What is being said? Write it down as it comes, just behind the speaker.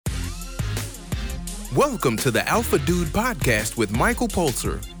Welcome to the Alpha Dude Podcast with Michael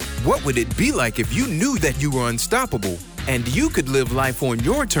Pulser. What would it be like if you knew that you were unstoppable and you could live life on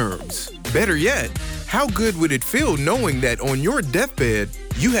your terms? Better yet, how good would it feel knowing that on your deathbed,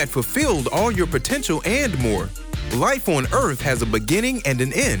 you had fulfilled all your potential and more? Life on Earth has a beginning and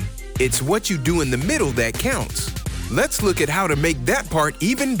an end. It's what you do in the middle that counts. Let's look at how to make that part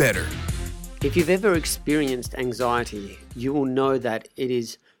even better. If you've ever experienced anxiety, you will know that it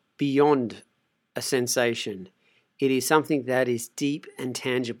is beyond a sensation. It is something that is deep and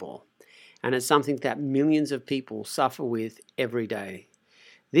tangible, and it's something that millions of people suffer with every day.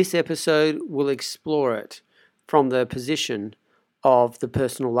 This episode will explore it from the position of the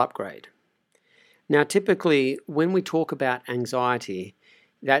personal upgrade. Now, typically, when we talk about anxiety,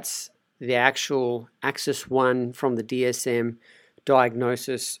 that's the actual Axis 1 from the DSM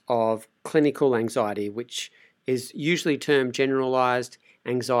diagnosis of clinical anxiety, which is usually termed generalized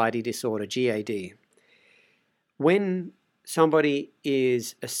anxiety disorder, GAD. When somebody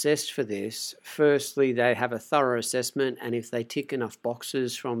is assessed for this, firstly, they have a thorough assessment, and if they tick enough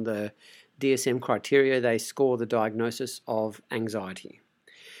boxes from the DSM criteria, they score the diagnosis of anxiety.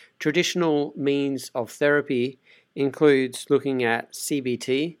 Traditional means of therapy includes looking at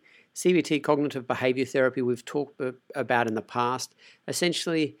CBT. CBT, cognitive behavior therapy, we've talked about in the past.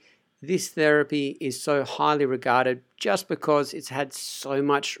 Essentially, this therapy is so highly regarded just because it's had so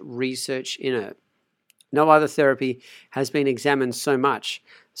much research in it. No other therapy has been examined so much.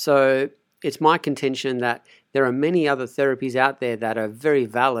 So it's my contention that there are many other therapies out there that are very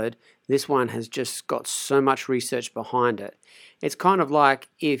valid. This one has just got so much research behind it. It's kind of like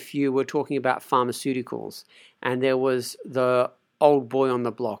if you were talking about pharmaceuticals and there was the old boy on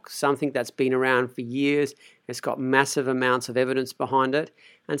the block, something that's been around for years, it's got massive amounts of evidence behind it,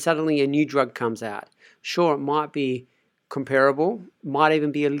 and suddenly a new drug comes out. Sure, it might be comparable, might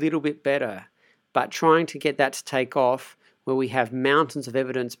even be a little bit better, but trying to get that to take off where we have mountains of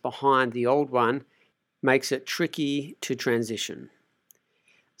evidence behind the old one makes it tricky to transition.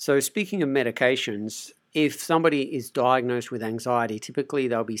 So speaking of medications, if somebody is diagnosed with anxiety, typically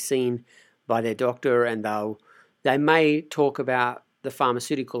they'll be seen by their doctor and they may talk about the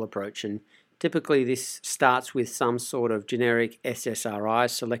pharmaceutical approach, and typically this starts with some sort of generic SSRI,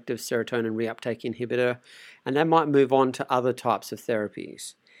 selective serotonin reuptake inhibitor, and they might move on to other types of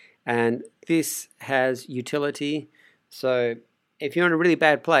therapies. And this has utility, so if you're in a really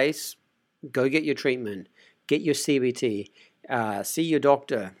bad place, go get your treatment, get your CBT, see your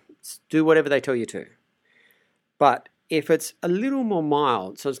doctor, do whatever they tell you to. But if it's a little more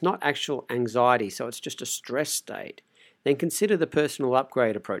mild, so it's not actual anxiety, so it's just a stress state, then consider the personal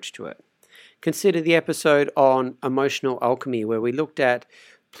upgrade approach to it. Consider the episode on emotional alchemy where we looked at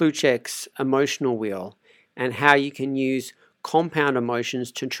Plutchik's emotional wheel and how you can use compound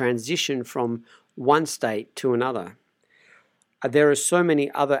emotions to transition from one state to another. There are so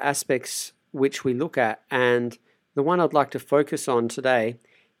many other aspects which we look at, and the one I'd like to focus on today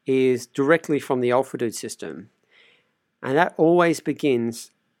is directly from the Alpha Dude system. And that always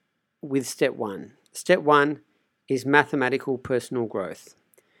begins with step one. Step one is mathematical personal growth.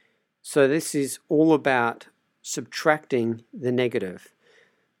 So this is all about subtracting the negative.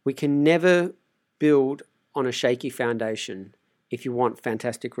 We can never build on a shaky foundation if you want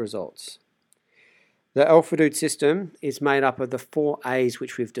fantastic results. The Alpha Dude system is made up of the 4 A's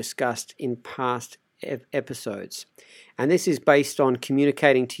which we've discussed in past episodes. And this is based on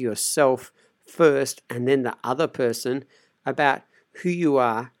communicating to yourself first and then the other person about who you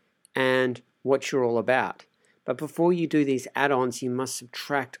are and what you're all about. But before you do these add-ons, you must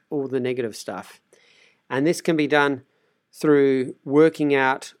subtract all the negative stuff. And this can be done through working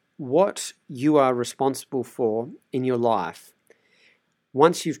out what you are responsible for in your life.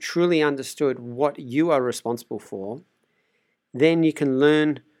 Once you've truly understood what you are responsible for, then you can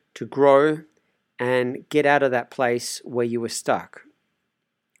learn to grow and get out of that place where you were stuck.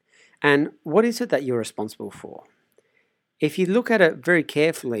 And what is it that you're responsible for? If you look at it very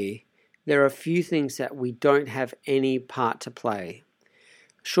carefully, there are a few things that we don't have any part to play.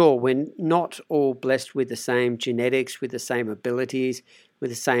 Sure, we're not all blessed with the same genetics, with the same abilities,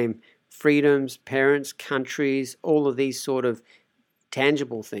 with the same freedoms, parents, countries, all of these sort of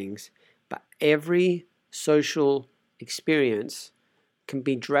tangible things. But every social experience can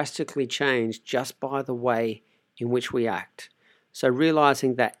be drastically changed just by the way in which we act. So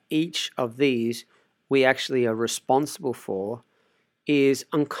realizing that each of these we actually are responsible for is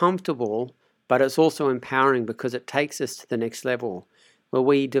uncomfortable, but it's also empowering because it takes us to the next level where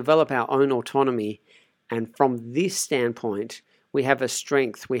we develop our own autonomy. And from this standpoint, we have a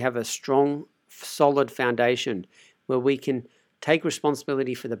strength, we have a strong, solid foundation where we can take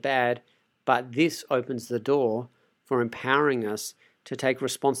responsibility for the bad but this opens the door for empowering us to take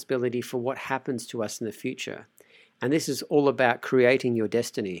responsibility for what happens to us in the future. And this is all about creating your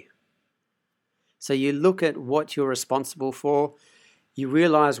destiny. So you look at what you're responsible for, you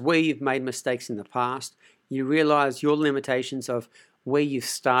realize where you've made mistakes in the past, you realize your limitations of where you've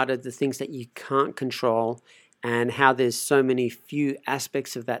started, the things that you can't control, and how there's so many few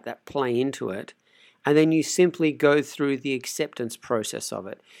aspects of that play into it. And then you simply go through the acceptance process of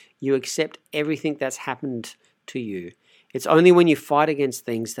it. You accept everything that's happened to you. It's only when you fight against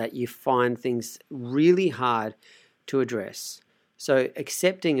things that you find things really hard to address. So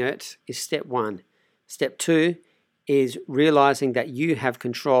accepting it is step one. Step two is realizing that you have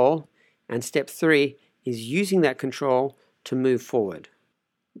control. And step three is using that control to move forward.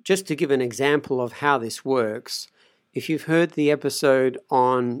 Just to give an example of how this works, if you've heard the episode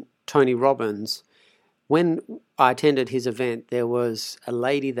on Tony Robbins, when I attended his event, there was a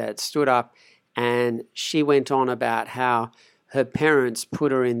lady that stood up and she went on about how her parents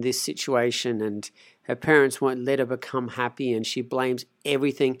put her in this situation and her parents won't let her become happy, and she blames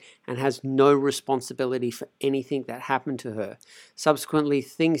everything and has no responsibility for anything that happened to her. Subsequently,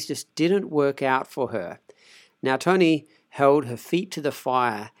 things just didn't work out for her. Now, Tony held her feet to the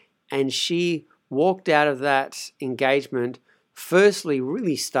fire and she walked out of that engagement firstly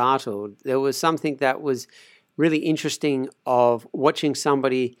really startled. There was something that was really interesting of watching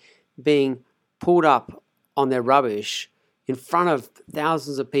somebody being pulled up on their rubbish in front of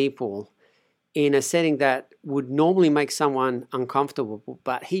thousands of people in a setting that would normally make someone uncomfortable,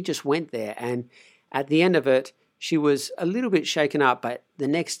 but he just went there, and at the end of it, she was a little bit shaken up, but the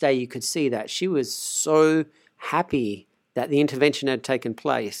next day you could see that she was so happy that the intervention had taken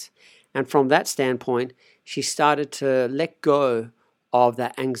place. And from that standpoint, she started to let go of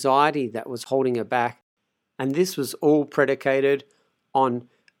that anxiety that was holding her back. And this was all predicated on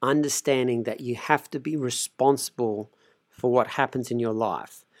understanding that you have to be responsible for what happens in your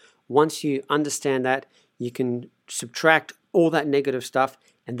life. Once you understand that, you can subtract all that negative stuff,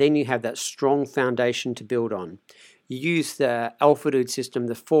 and then you have that strong foundation to build on. You use the Alpha Dude system,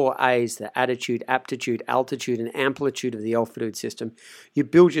 the 4 A's, the attitude, aptitude, altitude, and amplitude of the Alpha Dude system. You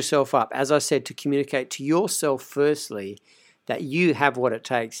build yourself up, as I said, to communicate to yourself firstly that you have what it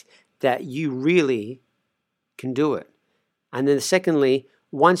takes, that you really can do it. And then secondly,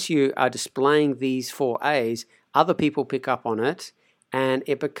 once you are displaying these 4 A's, other people pick up on it, and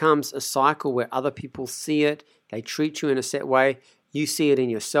it becomes a cycle where other people see it, they treat you in a set way, you see it in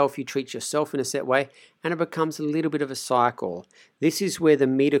yourself, you treat yourself in a set way, and it becomes a little bit of a cycle. This is where the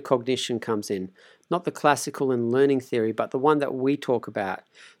metacognition comes in, not the classical and learning theory, but the one that we talk about,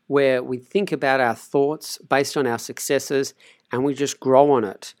 where we think about our thoughts based on our successes and we just grow on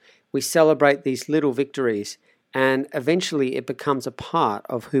it. We celebrate these little victories, and eventually it becomes a part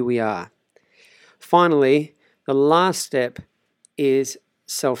of who we are. Finally, the last step is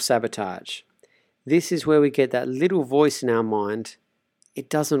self-sabotage. This is where we get that little voice in our mind. It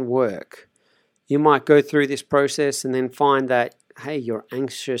doesn't work. You might go through this process and then find that, hey, you're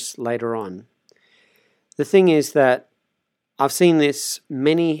anxious later on. The thing is that I've seen this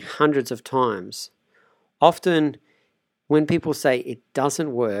many hundreds of times. Often when people say it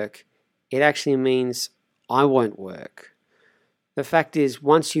doesn't work, it actually means I won't work. The fact is,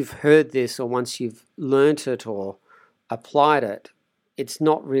 once you've heard this or once you've learnt it or applied it, it's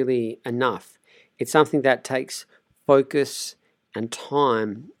not really enough. It's something that takes focus and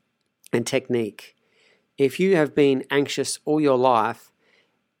time and technique. If you have been anxious all your life,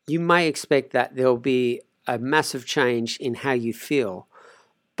 you may expect that there'll be a massive change in how you feel.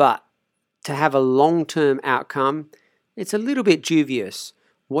 But to have a long-term outcome, it's a little bit dubious.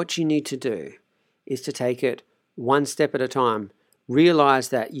 What you need to do is to take it one step at a time. Realize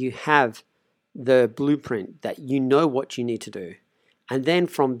that you have the blueprint, that you know what you need to do. And then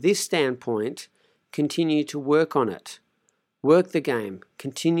from this standpoint, continue to work on it. Work the game.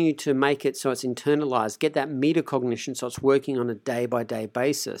 Continue to make it so it's internalized. Get that metacognition so it's working on a day-by-day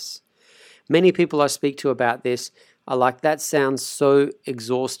basis. Many people I speak to about this are like, that sounds so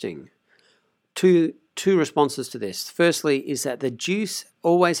exhausting. Two responses to this. Firstly is that the juice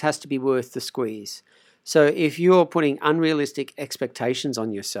always has to be worth the squeeze. So if you're putting unrealistic expectations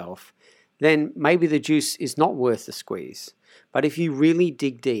on yourself, then maybe the juice is not worth the squeeze. But if you really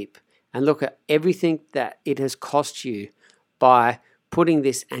dig deep and look at everything that it has cost you by putting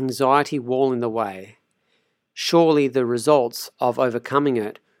this anxiety wall in the way, surely the results of overcoming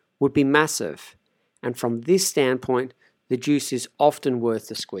it would be massive. And from this standpoint, the juice is often worth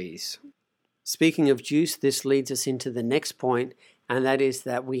the squeeze. Speaking of juice, this leads us into the next point, and that is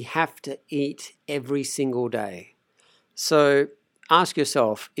that we have to eat every single day. So ask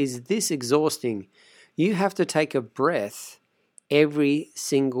yourself, is this exhausting? You have to take a breath every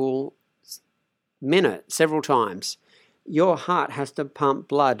single minute, several times. Your heart has to pump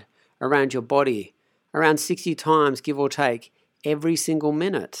blood around your body around 60 times, give or take, every single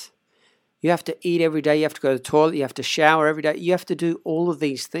minute. You have to eat every day. You have to go to the toilet. You have to shower every day. You have to do all of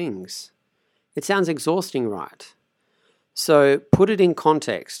these things. It sounds exhausting, right? So put it in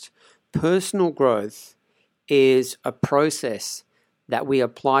context. Personal growth is a process that we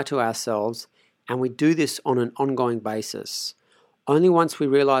apply to ourselves, and we do this on an ongoing basis. Only once we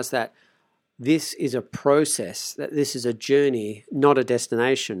realize that this is a process, that this is a journey, not a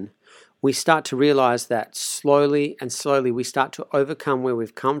destination, we start to realize that slowly and slowly we start to overcome where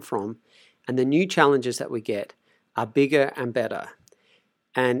we've come from, and the new challenges that we get are bigger and better.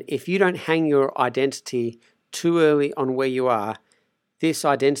 And if you don't hang your identity too early on where you are, this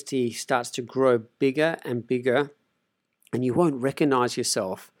identity starts to grow bigger and bigger, and you won't recognize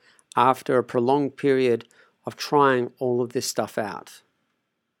yourself after a prolonged period of trying all of this stuff out.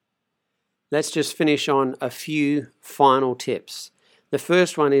 Let's just finish on a few final tips. The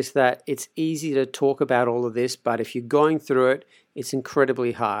first one is that it's easy to talk about all of this, but if you're going through it, it's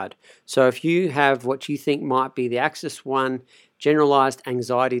incredibly hard. So if you have what you think might be the Axis 1 generalized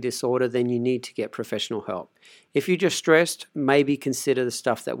anxiety disorder, then you need to get professional help. If you're just stressed, maybe consider the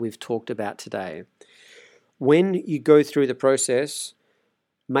stuff that we've talked about today. When you go through the process,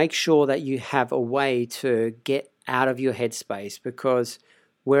 make sure that you have a way to get out of your headspace, because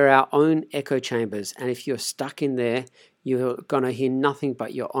we're our own echo chambers, and if you're stuck in there, you're going to hear nothing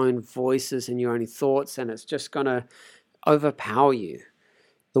but your own voices and your own thoughts, and it's just going to overpower you.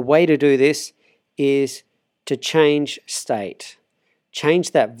 The way to do this is to change state.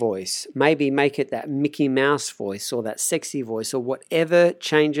 Change that voice. Maybe make it that Mickey Mouse voice or that sexy voice or whatever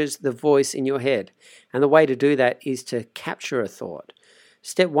changes the voice in your head. And the way to do that is to capture a thought.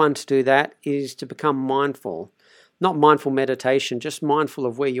 Step 1 to do that is to become mindful. Not mindful meditation, just mindful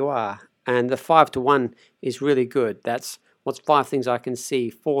of where you are. And the 5 to 1 is really good. That's what's 5 things I can see,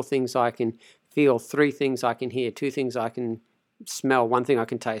 4 things I can feel, 3 things I can hear, 2 things I can smell, 1 thing I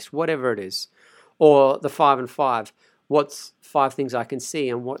can taste, whatever it is. Or the 5 and 5, what's 5 things I can see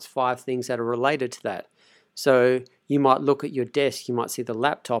and what's 5 things that are related to that. So you might look at your desk, you might see the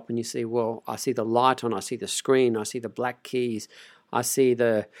laptop and you see, well, I see the light on, I see the screen, I see the black keys, I see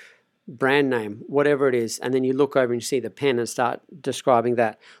the brand name, whatever it is, and then you look over and you see the pen and start describing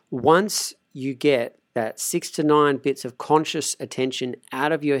that. Once you get that 6 to 9 bits of conscious attention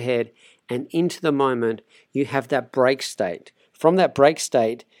out of your head and into the moment, you have that break state. From that break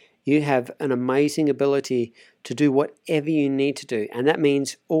state, you have an amazing ability to do whatever you need to do, and that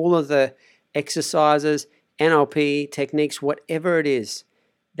means all of the exercises, NLP techniques, whatever it is,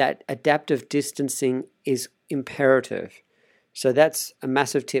 that adaptive distancing is imperative. So that's a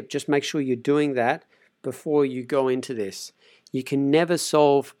massive tip. Just make sure you're doing that before you go into this. You can never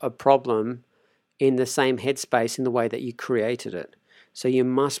solve a problem in the same headspace in the way that you created it. So you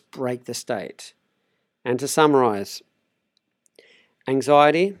must break the state. And to summarize,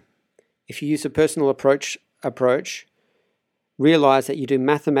 anxiety, if you use a personal approach, realize that you do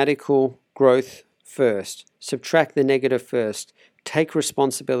mathematical growth first. Subtract the negative first. Take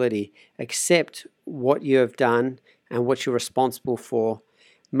responsibility. Accept what you have done and what you're responsible for.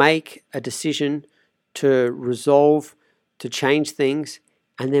 Make a decision to resolve, to change things,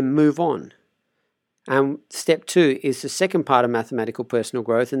 and then move on. And step 2 is the second part of mathematical personal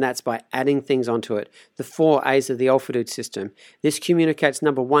growth, and that's by adding things onto it. The 4 A's of the Alpha Dude system. This communicates,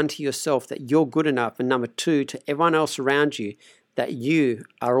 number 1, to yourself that you're good enough, and number 2, to everyone else around you, that you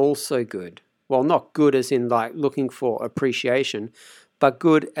are also good. Well, not good as in like looking for appreciation, but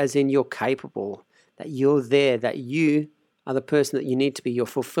good as in you're capable, that you're there, that you are the person that you need to be. You're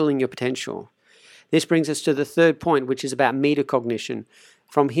fulfilling your potential. This brings us to the third point, which is about metacognition.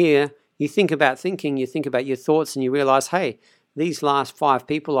 From here, you think about thinking, you think about your thoughts, and you realize, hey, these last 5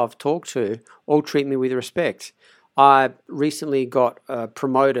 people I've talked to all treat me with respect. I recently got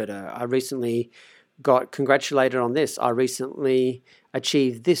promoted. I recently got congratulated on this. I recently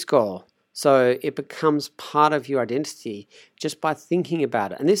achieved this goal. So it becomes part of your identity just by thinking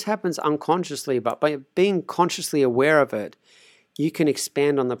about it. And this happens unconsciously, but by being consciously aware of it, you can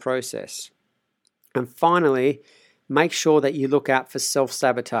expand on the process. And finally, make sure that you look out for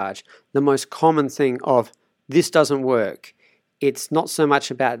self-sabotage. The most common thing of this doesn't work. It's not so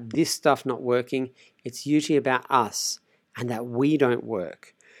much about this stuff not working. It's usually about us and that we don't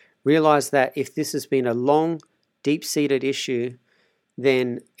work. Realize that if this has been a long, deep-seated issue,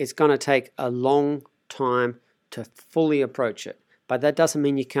 then it's going to take a long time to fully approach it. But that doesn't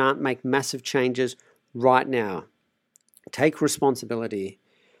mean you can't make massive changes right now. Take responsibility.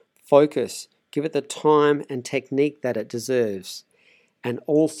 Focus. Give it the time and technique that it deserves. And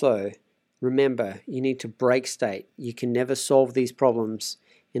also, remember, you need to break state. You can never solve these problems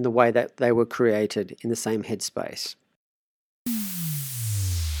in the way that they were created in the same headspace.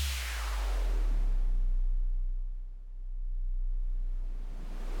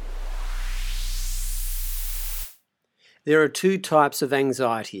 There are two types of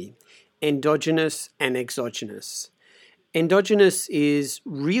anxiety, endogenous and exogenous. Endogenous is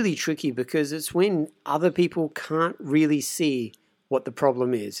really tricky because it's when other people can't really see what the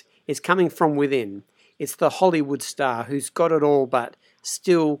problem is. It's coming from within. It's the Hollywood star who's got it all but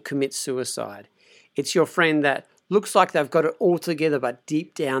still commits suicide. It's your friend that looks like they've got it all together but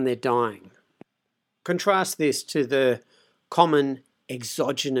deep down they're dying. Contrast this to the common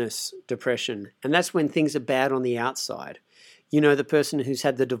exogenous depression, and that's when things are bad on the outside. You know, the person who's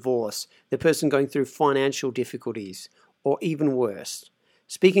had the divorce, the person going through financial difficulties, or even worse.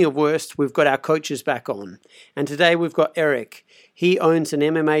 Speaking of worst, we've got our coaches back on. And today we've got Eric. He owns an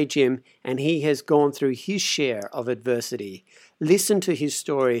MMA gym and he has gone through his share of adversity. Listen to his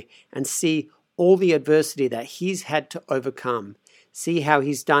story and see all the adversity that he's had to overcome. See how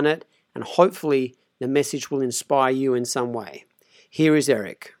he's done it, and hopefully the message will inspire you in some way. Here is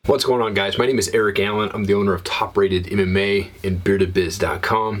Eric. What's going on, guys? My name is Eric Allen. I'm the owner of Top Rated MMA and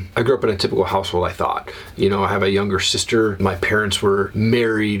BeardedBiz.com. I grew up in a typical household, I thought. You know, I have a younger sister. My parents were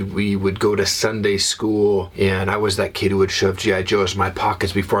married. We would go to Sunday school, and I was that kid who would shove G.I. Joes in my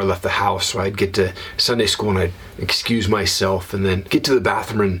pockets before I left the house. So I'd get to Sunday school and I'd excuse myself and then get to the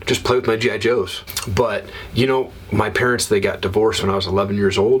bathroom and just play with my G.I. Joes. But, you know, my parents, they got divorced when I was 11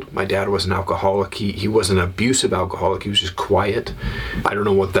 years old. My dad was an alcoholic. He wasn't an abusive alcoholic. He was just quiet. I don't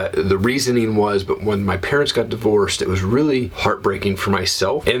know what the reasoning was, but when my parents got divorced, it was really heartbreaking for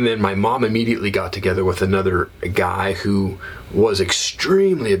myself. And then my mom immediately got together with another guy who was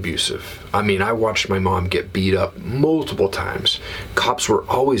extremely abusive. I mean, I watched my mom get beat up multiple times. Cops were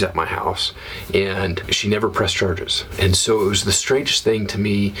always at my house, and she never pressed charges. And so it was the strangest thing to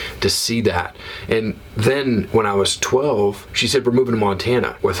me to see that. And then when I was 12, she said, we're moving to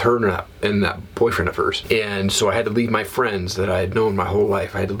Montana with her and that boyfriend of hers. And so I had to leave my friends that I had known my whole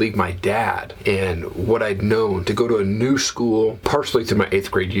life. I had to leave my dad and what I'd known to go to a new school, partially through my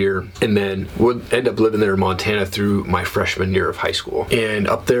 8th grade year, and then would end up living there in Montana through my freshman year of high school. And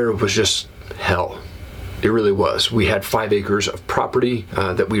up there was just hell. It really was. We had 5 acres of property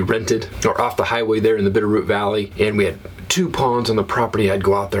that we rented or off the highway there in the Bitterroot Valley, and we had 2 ponds on the property. I'd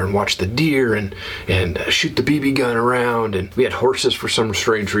go out there and watch the deer and shoot the BB gun around, and we had horses for some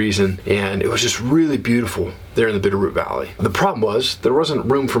strange reason, and it was just really beautiful there in the Bitterroot Valley. The problem was there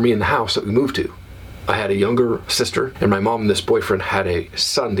wasn't room for me in the house that we moved to. I had a younger sister, and my mom and this boyfriend had a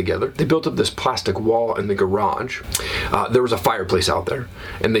son together. They built up this plastic wall in the garage. There was a fireplace out there,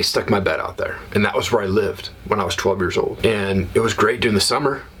 and they stuck my bed out there. And that was where I lived when I was 12 years old. And it was great during the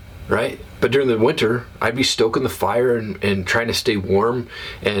summer, right? But during the winter, I'd be stoking the fire and trying to stay warm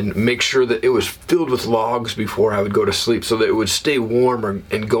and make sure that it was filled with logs before I would go to sleep so that it would stay warm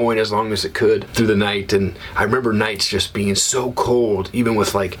and going as long as it could through the night. And I remember nights just being so cold, even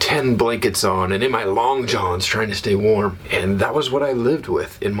with like 10 blankets on and in my long johns trying to stay warm. And that was what I lived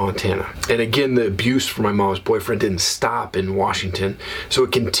with in Montana. And again, the abuse from my mom's boyfriend didn't stop in Washington. So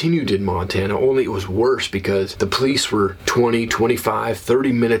it continued in Montana, only it was worse because the police were 20, 25,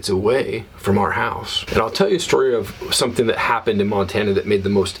 30 minutes away from our house. And I'll tell you a story of something that happened in Montana that made the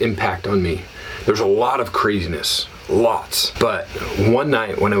most impact on me. There's a lot of craziness, lots. But one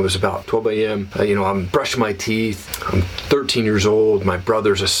night when it was about 12 a.m., I'm brushing my teeth. I'm 13 years old. My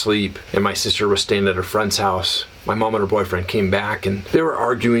brother's asleep, and my sister was staying at her friend's house. My mom and her boyfriend came back, and they were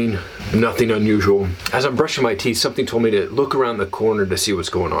arguing, nothing unusual. As I'm brushing my teeth, something told me to look around the corner to see what's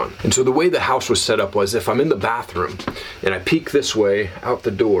going on. And so the way the house was set up was if I'm in the bathroom and I peek this way out the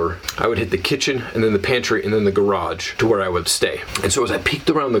door, I would hit the kitchen and then the pantry and then the garage to where I would stay. And so as I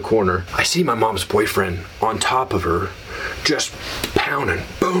peeked around the corner, I see my mom's boyfriend on top of her, just pounding,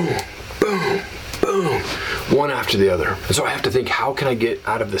 boom, boom, boom, one after the other. And so I have to think, how can I get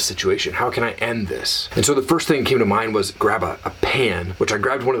out of this situation? How can I end this? And so the first thing that came to mind was grab a pan, which I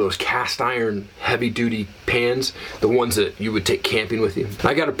grabbed one of those cast iron heavy duty pans, the ones that you would take camping with you.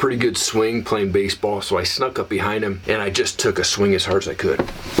 I got a pretty good swing playing baseball, so I snuck up behind him and I just took a swing as hard as I could.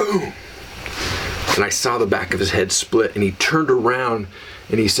 Boom! And I saw the back of his head split, and he turned around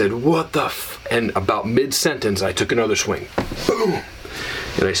and he said, "What the f-" And about mid-sentence, I took another swing. Boom!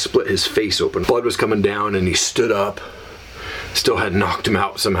 And I split his face open. Blood was coming down, and he stood up. Still had knocked him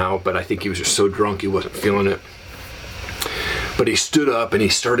out somehow, but I think he was just so drunk he wasn't feeling it. But he stood up and he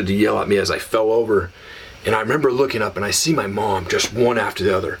started to yell at me as I fell over. And I remember looking up and I see my mom just one after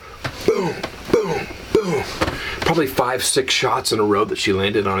the other. Boom, boom, boom. Probably 5-6 shots in a row that she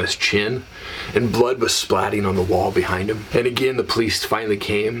landed on his chin, and blood was splatting on the wall behind him. And again, the police finally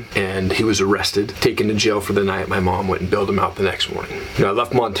came and he was arrested, taken to jail for the night. My mom went and bailed him out the next morning. You know, I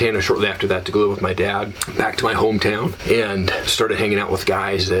left Montana shortly after that to go live with my dad back to my hometown and started hanging out with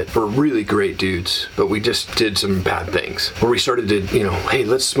guys that were really great dudes, but we just did some bad things where we started to, you know, hey,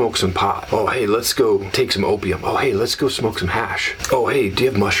 let's smoke some pot. Oh, hey, let's go take some opium. Oh, hey, let's go smoke some hash. Oh, hey, do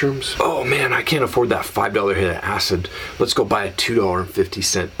you have mushrooms? Oh man, I can't afford that $5 hit of acid. Let's go buy a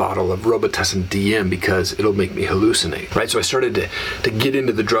 $2.50 bottle of Robitussin DM because it'll make me hallucinate, right? So I started to get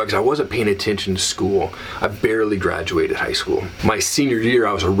into the drugs. I wasn't paying attention to school. I barely graduated high school. My senior year,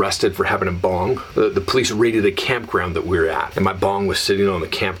 I was arrested for having a bong. The police raided a campground that we were at, and my bong was sitting on the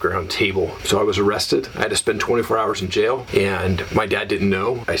campground table. So I was arrested. I had to spend 24 hours in jail, and my dad didn't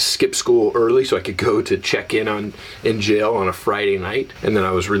know. I skipped school early so I could go to check in jail on a Friday night, and then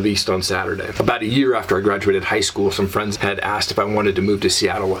I was released on Saturday. About a year after I graduated high school, some friends had asked if I wanted to move to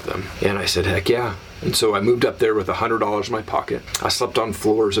Seattle with them, and I said, heck yeah. And so I moved up there with $100 in my pocket. I slept on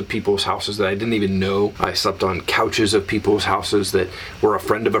floors of people's houses that I didn't even know. I slept on couches of people's houses that were a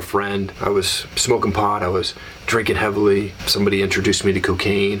friend of a friend. I was smoking pot. I was drinking heavily. Somebody introduced me to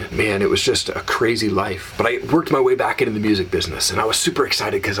cocaine. Man, it was just a crazy life. But I worked my way back into the music business, and I was super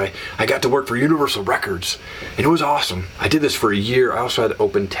excited because I got to work for Universal Records, and it was awesome. I did this for a year. I also had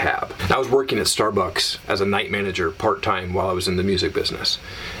Open Tab. I was working at Starbucks as a night manager part-time while I was in the music business.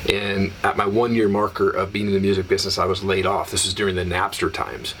 And at my 1-year mark of being in the music business, I was laid off. This was during the Napster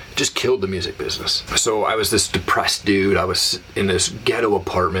times. It just killed the music business. So I was this depressed dude. I was in this ghetto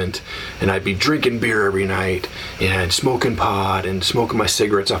apartment, and I'd be drinking beer every night and smoking pot and smoking my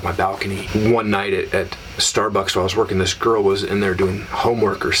cigarettes off my balcony. One night at Starbucks while I was working, this girl was in there doing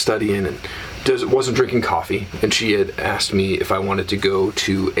homework or studying and wasn't drinking coffee, and she had asked me if I wanted to go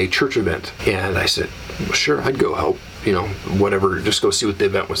to a church event, and I said, well, sure, I'd go help. You know, whatever, just go see what the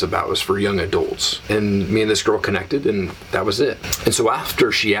event was about. It was for young adults. And me and this girl connected, and that was it. And so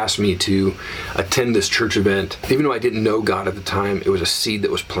after she asked me to attend this church event, even though I didn't know God at the time, it was a seed that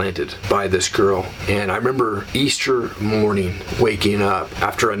was planted by this girl. And I remember Easter morning waking up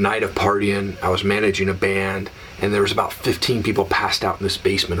after a night of partying. I was managing a band, and there was about 15 people passed out in this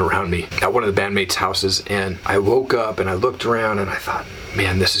basement around me at one of the bandmates' houses. And I woke up and I looked around and I thought,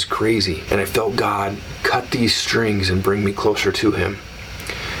 man, this is crazy. And I felt God cut these strings and bring me closer to Him.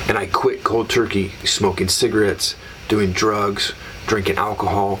 And I quit cold turkey, smoking cigarettes, doing drugs, drinking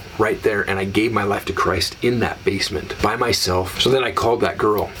alcohol right there, and I gave my life to Christ in that basement by myself. So then I called that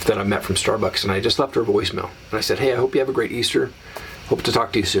girl that I met from Starbucks, and I just left her a voicemail. And I said, hey, I hope you have a great Easter. Hope to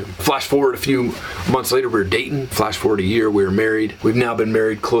talk to you soon. Flash forward a few months later, we were dating. Flash forward a year, we were married. We've now been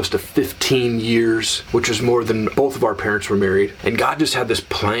married close to 15 years, which is more than both of our parents were married. And God just had this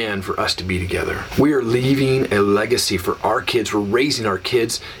plan for us to be together. We are leaving a legacy for our kids. We're raising our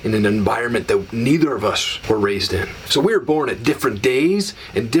kids in an environment that neither of us were raised in. So we were born at different days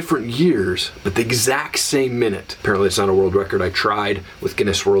and different years, but the exact same minute. Apparently it's not a world record. I tried with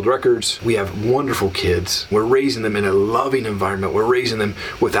Guinness World Records. We have wonderful kids. We're raising them in a loving environment. We're raising them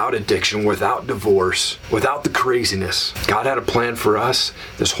without addiction, without divorce, without the craziness. God had a plan for us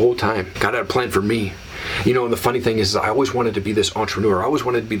this whole time. God had a plan for me. You know, and the funny thing is I always wanted to be this entrepreneur. I always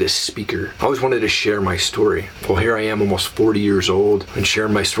wanted to be this speaker. I always wanted to share my story. Well, here I am almost 40 years old and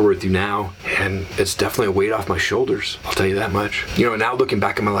sharing my story with you now, and it's definitely a weight off my shoulders. I'll tell you that much. You know, now looking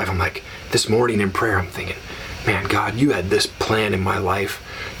back in my life, I'm like, this morning in prayer, I'm thinking, man, God, you had this plan in my life.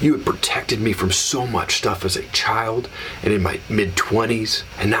 You had protected me from so much stuff as a child and in my mid-20s.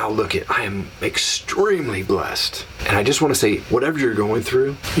 And now look I am extremely blessed. And I just want to say, whatever you're going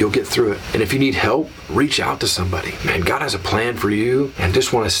through, you'll get through it. And if you need help, reach out to somebody. Man, God has a plan for you. And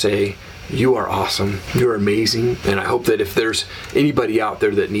just want to say, you are awesome. You're amazing. And I hope that if there's anybody out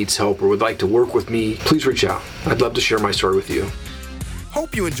there that needs help or would like to work with me, please reach out. I'd love to share my story with you.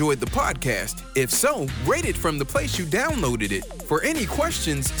 Hope you enjoyed the podcast. If so, rate it from the place you downloaded it. For any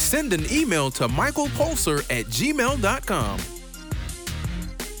questions, send an email to michaelpulser@gmail.com.